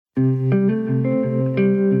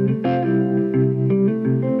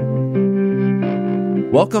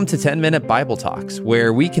Welcome to 10-Minute Bible Talks,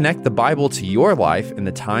 where we connect the Bible to your life in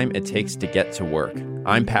the time it takes to get to work.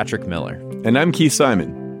 I'm Patrick Miller. And I'm Keith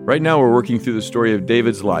Simon. Right now we're working through the story of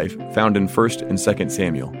David's life, found in 1st and 2nd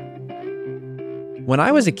Samuel. When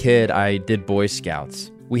I was a kid, I did Boy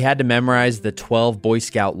Scouts. We had to memorize the 12 Boy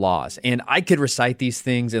Scout laws, and I could recite these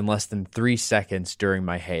things in less than 3 seconds during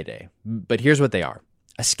my heyday. But here's what they are.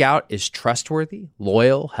 A scout is trustworthy,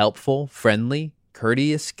 loyal, helpful, friendly,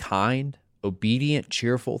 courteous, kind, obedient,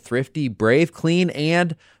 cheerful, thrifty, brave, clean,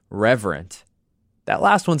 and reverent. That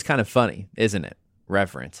last one's kind of funny, isn't it?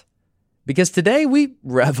 Reverent. Because today we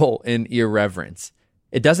revel in irreverence.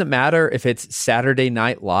 It doesn't matter if it's Saturday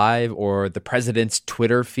Night Live or the president's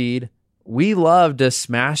Twitter feed. We love to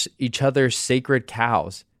smash each other's sacred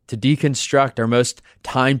cows, to deconstruct our most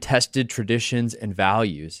time-tested traditions and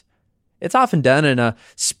values. It's often done in a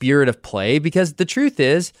spirit of play because the truth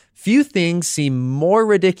is, few things seem more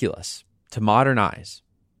ridiculous to modern eyes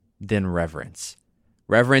than reverence.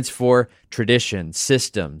 Reverence for traditions,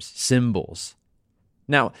 systems, symbols.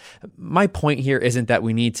 Now, my point here isn't that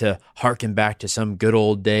we need to harken back to some good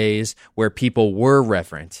old days where people were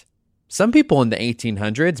reverent. Some people in the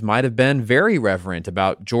 1800s might have been very reverent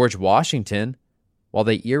about George Washington, while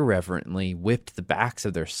they irreverently whipped the backs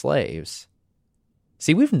of their slaves.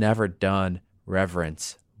 See, we've never done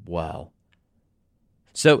reverence well.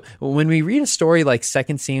 So when we read a story like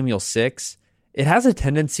 2 Samuel 6, it has a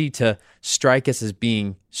tendency to strike us as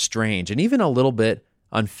being strange and even a little bit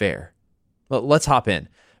unfair. Well, let's hop in.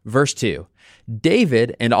 Verse 2,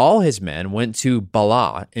 David and all his men went to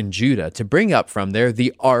Baalah in Judah to bring up from there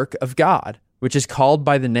the ark of God, which is called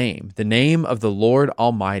by the name of the Lord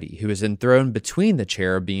Almighty, who is enthroned between the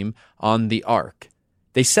cherubim on the ark.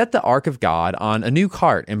 They set the ark of God on a new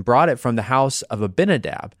cart and brought it from the house of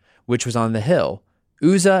Abinadab, which was on the hill.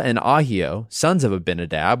 Uzzah and Ahio, sons of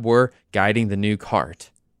Abinadab, were guiding the new cart.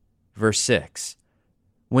 Verse 6,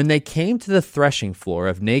 when they came to the threshing floor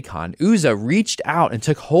of Nacon, Uzzah reached out and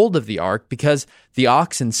took hold of the ark because the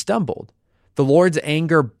oxen stumbled. The Lord's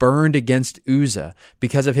anger burned against Uzzah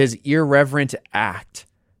because of his irreverent act.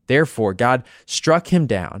 Therefore, God struck him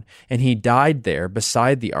down, and he died there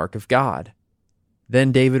beside the ark of God.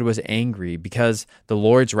 Then David was angry because the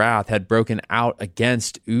Lord's wrath had broken out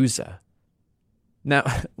against Uzzah. Now,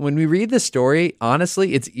 when we read this story,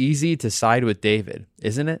 honestly, it's easy to side with David,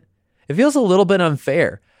 isn't it? It feels a little bit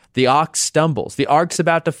unfair. The ox stumbles. The ark's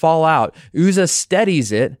about to fall out. Uzzah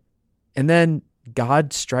steadies it, and then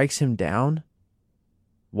God strikes him down.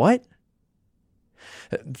 What?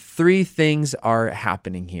 3 things are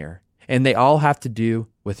happening here, and they all have to do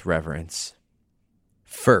with reverence.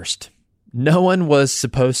 First, no one was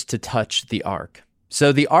supposed to touch the ark.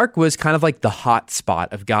 So the ark was kind of like the hot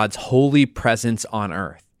spot of God's holy presence on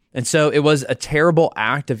earth. And so it was a terrible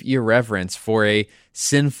act of irreverence for a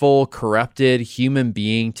sinful, corrupted human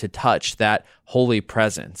being to touch that holy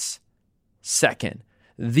presence. Second,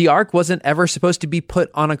 the ark wasn't ever supposed to be put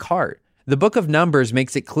on a cart. The book of Numbers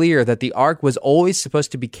makes it clear that the ark was always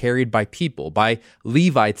supposed to be carried by people, by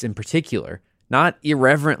Levites in particular, not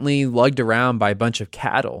irreverently lugged around by a bunch of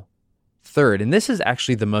cattle. Third, and this is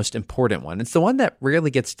actually the most important one, it's the one that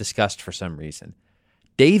rarely gets discussed for some reason.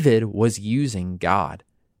 David was using God.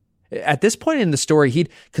 At this point in the story,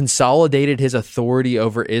 he'd consolidated his authority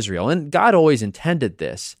over Israel, and God always intended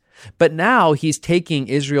this. But now he's taking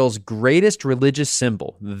Israel's greatest religious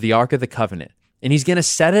symbol, the Ark of the Covenant, and he's going to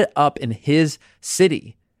set it up in his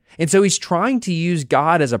city. And so he's trying to use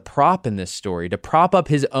God as a prop in this story to prop up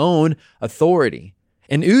his own authority.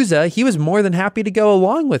 And Uzzah, he was more than happy to go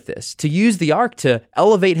along with this, to use the ark to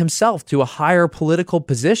elevate himself to a higher political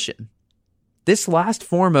position. This last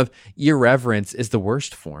form of irreverence is the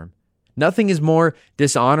worst form. Nothing is more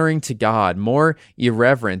dishonoring to God, more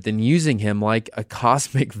irreverent than using him like a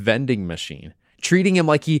cosmic vending machine, treating him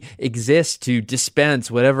like he exists to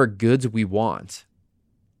dispense whatever goods we want.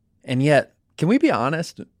 And yet, can we be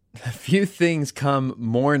honest? A few things come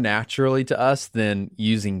more naturally to us than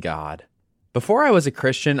using God. Before I was a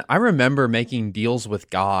Christian, I remember making deals with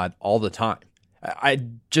God all the time. I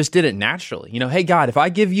just did it naturally. Hey, God, if I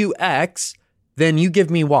give you X, then you give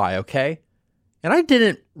me Y, okay? And I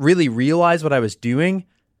didn't really realize what I was doing,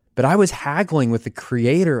 but I was haggling with the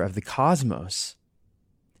creator of the cosmos.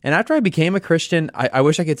 And after I became a Christian, I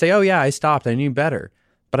wish I could say, oh yeah, I stopped, I knew better.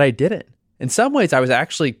 But I didn't. In some ways, I was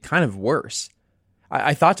actually kind of worse.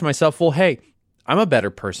 I thought to myself, well, hey, I'm a better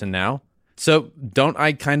person now. So don't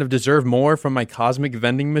I kind of deserve more from my cosmic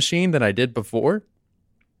vending machine than I did before?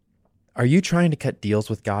 Are you trying to cut deals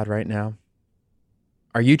with God right now?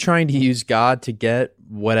 Are you trying to use God to get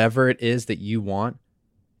whatever it is that you want?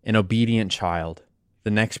 An obedient child, the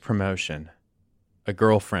next promotion, a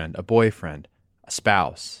girlfriend, a boyfriend, a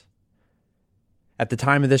spouse. At the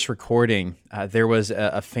time of this recording, there was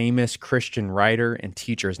a famous Christian writer and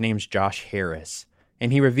teacher. His name's Josh Harris,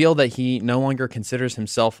 and he revealed that he no longer considers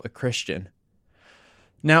himself a Christian.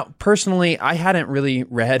 Now, personally, I hadn't really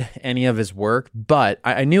read any of his work, but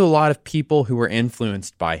I knew a lot of people who were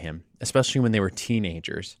influenced by him, especially when they were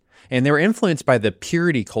teenagers. And they were influenced by the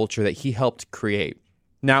purity culture that he helped create.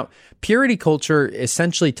 Now, purity culture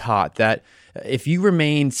essentially taught that if you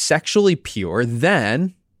remained sexually pure,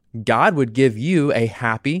 then God would give you a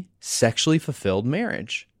happy, sexually fulfilled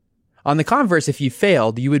marriage. On the converse, if you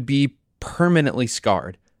failed, you would be permanently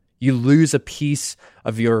scarred. You lose a piece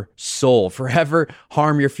of your soul, forever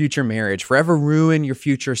harm your future marriage, forever ruin your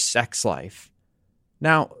future sex life.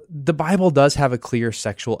 Now, the Bible does have a clear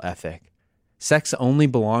sexual ethic. Sex only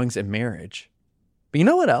belongs in marriage. But you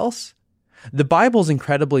know what else? The Bible's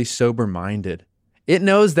incredibly sober-minded. It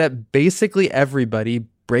knows that basically everybody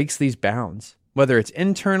breaks these bounds. Whether it's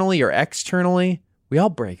internally or externally, we all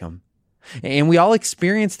break them. And we all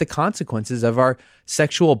experience the consequences of our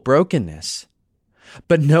sexual brokenness.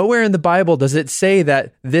 But nowhere in the Bible does it say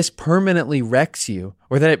that this permanently wrecks you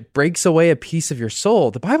or that it breaks away a piece of your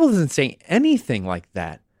soul. The Bible doesn't say anything like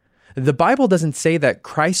that. The Bible doesn't say that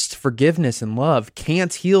Christ's forgiveness and love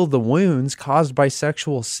can't heal the wounds caused by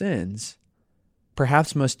sexual sins.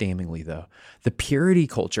 Perhaps most damningly, though, the purity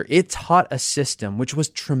culture, it taught a system which was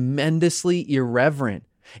tremendously irreverent.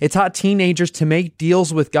 It taught teenagers to make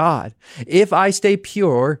deals with God. If I stay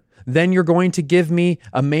pure, then you're going to give me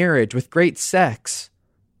a marriage with great sex.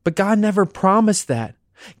 But God never promised that.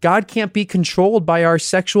 God can't be controlled by our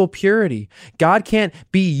sexual purity. God can't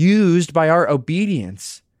be used by our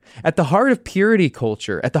obedience. At the heart of purity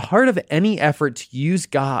culture, at the heart of any effort to use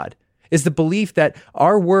God, is the belief that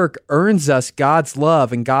our work earns us God's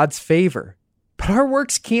love and God's favor. But our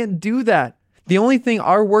works can't do that. The only thing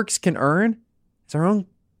our works can earn is our own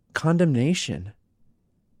condemnation.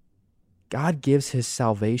 God gives his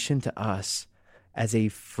salvation to us as a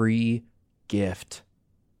free gift.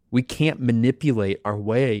 We can't manipulate our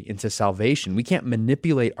way into salvation. We can't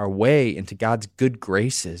manipulate our way into God's good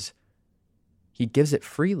graces. He gives it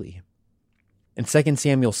freely. In 2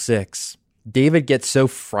 Samuel 6, David gets so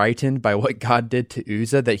frightened by what God did to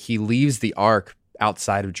Uzzah that he leaves the ark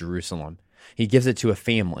outside of Jerusalem. He gives it to a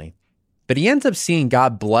family. But he ends up seeing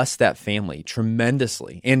God bless that family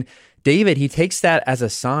tremendously. And David, he takes that as a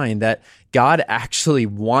sign that God actually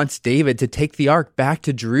wants David to take the ark back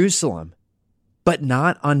to Jerusalem, but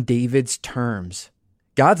not on David's terms.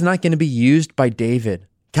 God's not going to be used by David.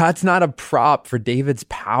 God's not a prop for David's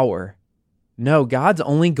power. No, God's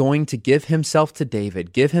only going to give himself to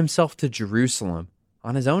David, give himself to Jerusalem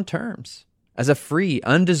on his own terms, as a free,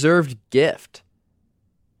 undeserved gift.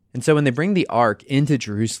 And so when they bring the ark into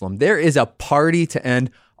Jerusalem, there is a party to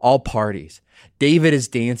end all parties. David is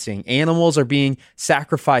dancing. Animals are being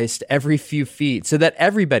sacrificed every few feet so that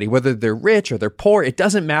everybody, whether they're rich or they're poor, it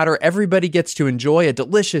doesn't matter. Everybody gets to enjoy a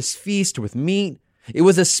delicious feast with meat. It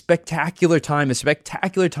was a spectacular time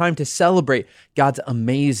to celebrate God's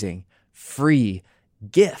amazing, free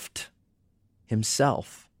gift,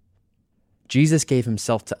 himself. Jesus gave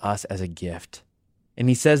himself to us as a gift. And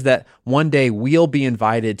he says that one day we'll be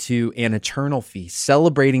invited to an eternal feast,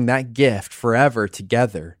 celebrating that gift forever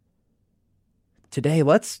together. Today,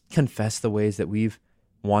 let's confess the ways that we've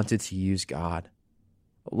wanted to use God.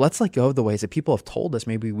 Let's let go of the ways that people have told us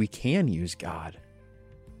maybe we can use God.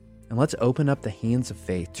 And let's open up the hands of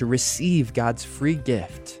faith to receive God's free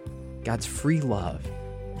gift, God's free love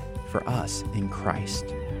for us in Christ.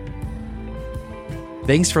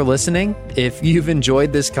 Thanks for listening. If you've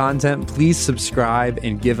enjoyed this content, please subscribe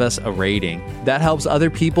and give us a rating. That helps other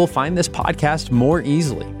people find this podcast more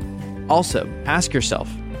easily. Also, ask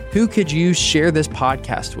yourself, who could you share this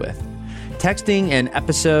podcast with? Texting an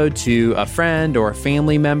episode to a friend or a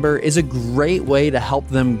family member is a great way to help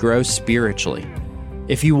them grow spiritually.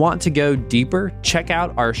 If you want to go deeper, check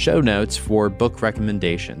out our show notes for book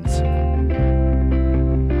recommendations.